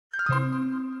The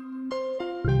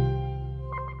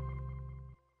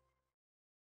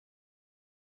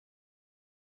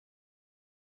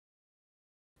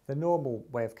normal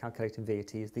way of calculating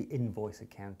VAT is the invoice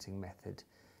accounting method.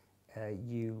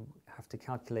 You have to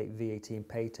calculate VAT and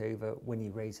pay it over when you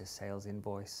raise a sales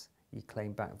invoice. You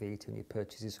claim back VAT on your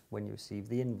purchases when you receive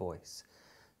the invoice.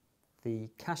 The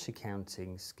cash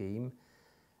accounting scheme,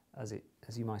 as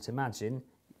you might imagine,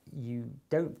 you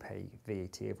don't pay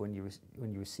VAT over when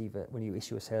you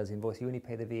issue a sales invoice. You only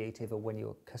pay the VAT over when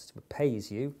your customer pays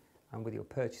you, and with your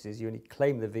purchases you only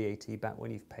claim the VAT back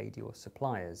when you've paid your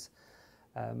suppliers.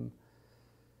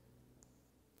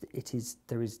 It's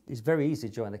very easy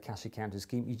to join the cash accounting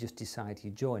scheme. You just decide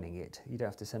you're joining it. You don't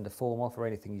have to send a form off or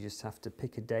anything. You just have to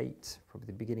pick a date, probably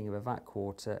the beginning of a VAT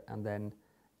quarter, and then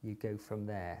you go from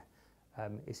there.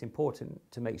 It's important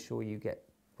to make sure you get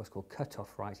what's called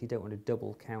cut-off right. You don't want to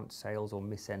double count sales or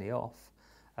miss any off.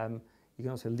 You can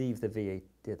also leave the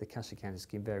VAT, the cash accounting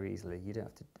scheme, very easily. You don't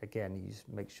have to, again, you just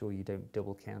make sure you don't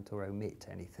double count or omit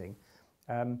anything.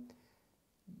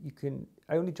 You can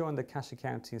only join the cash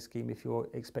accounting scheme if you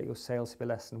expect your sales to be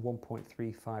less than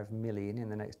 1.35 million in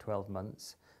the next 12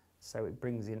 months. So it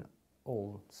brings in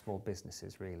all small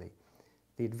businesses, really.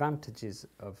 The advantages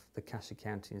of the cash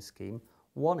accounting scheme,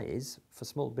 one is, for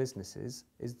small businesses,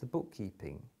 is the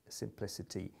bookkeeping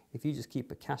simplicity. If you just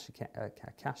keep a cash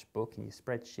book in your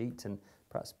spreadsheet and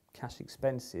perhaps cash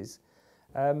expenses,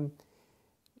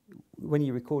 when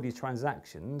you record your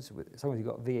transactions, as long as you've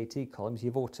got VAT columns,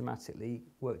 you've automatically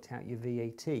worked out your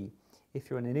VAT. If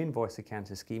you're in an invoice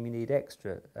accounting scheme, you need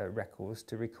extra records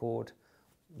to record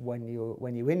when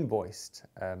you invoiced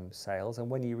sales and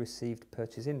when you received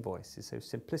purchase invoices. So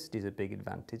simplicity is a big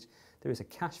advantage. There is a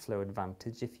cash flow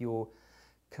advantage. If your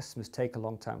customers take a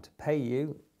long time to pay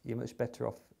you, you're much better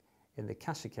off in the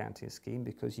cash accounting scheme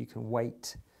because you can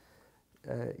wait.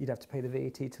 You'd have to pay the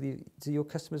VAT till your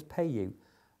customers pay you.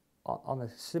 On a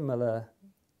similar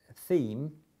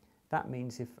theme, that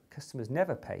means if customers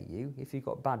never pay you, if you've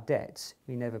got bad debts,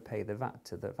 you never pay the VAT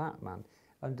to the VAT man.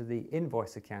 Under the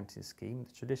invoice accounting scheme,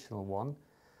 the traditional one,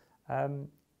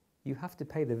 you have to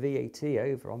pay the VAT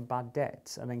over on bad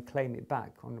debts and then claim it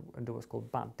back under what's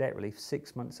called bad debt relief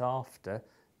 6 months after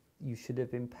you should have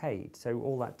been paid. So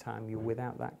all that time you're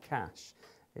without that cash.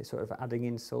 It's sort of adding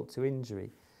insult to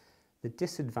injury. The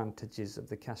disadvantages of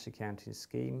the cash accounting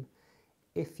scheme: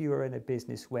 if you are in a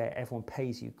business where everyone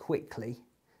pays you quickly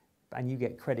and you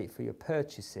get credit for your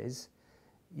purchases,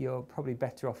 you're probably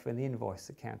better off in the invoice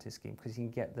accounting scheme because you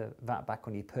can get the VAT back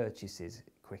on your purchases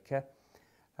quicker.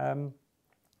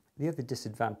 The other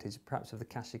disadvantage perhaps of the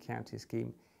cash accounting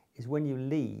scheme is when you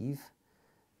leave,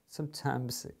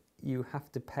 sometimes you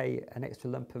have to pay an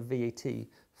extra lump of VAT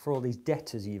for all these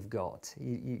debtors you've got.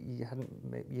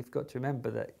 You've got to remember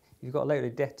that you've got a load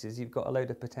of debtors, you've got a load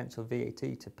of potential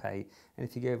VAT to pay, and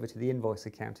if you go over to the invoice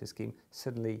accounting scheme,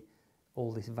 suddenly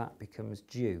all this VAT becomes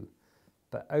due.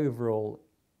 But overall,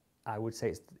 I would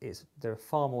say there are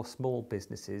far more small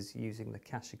businesses using the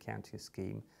cash accounting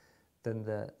scheme than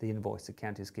the invoice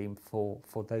accounting scheme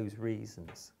for those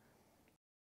reasons.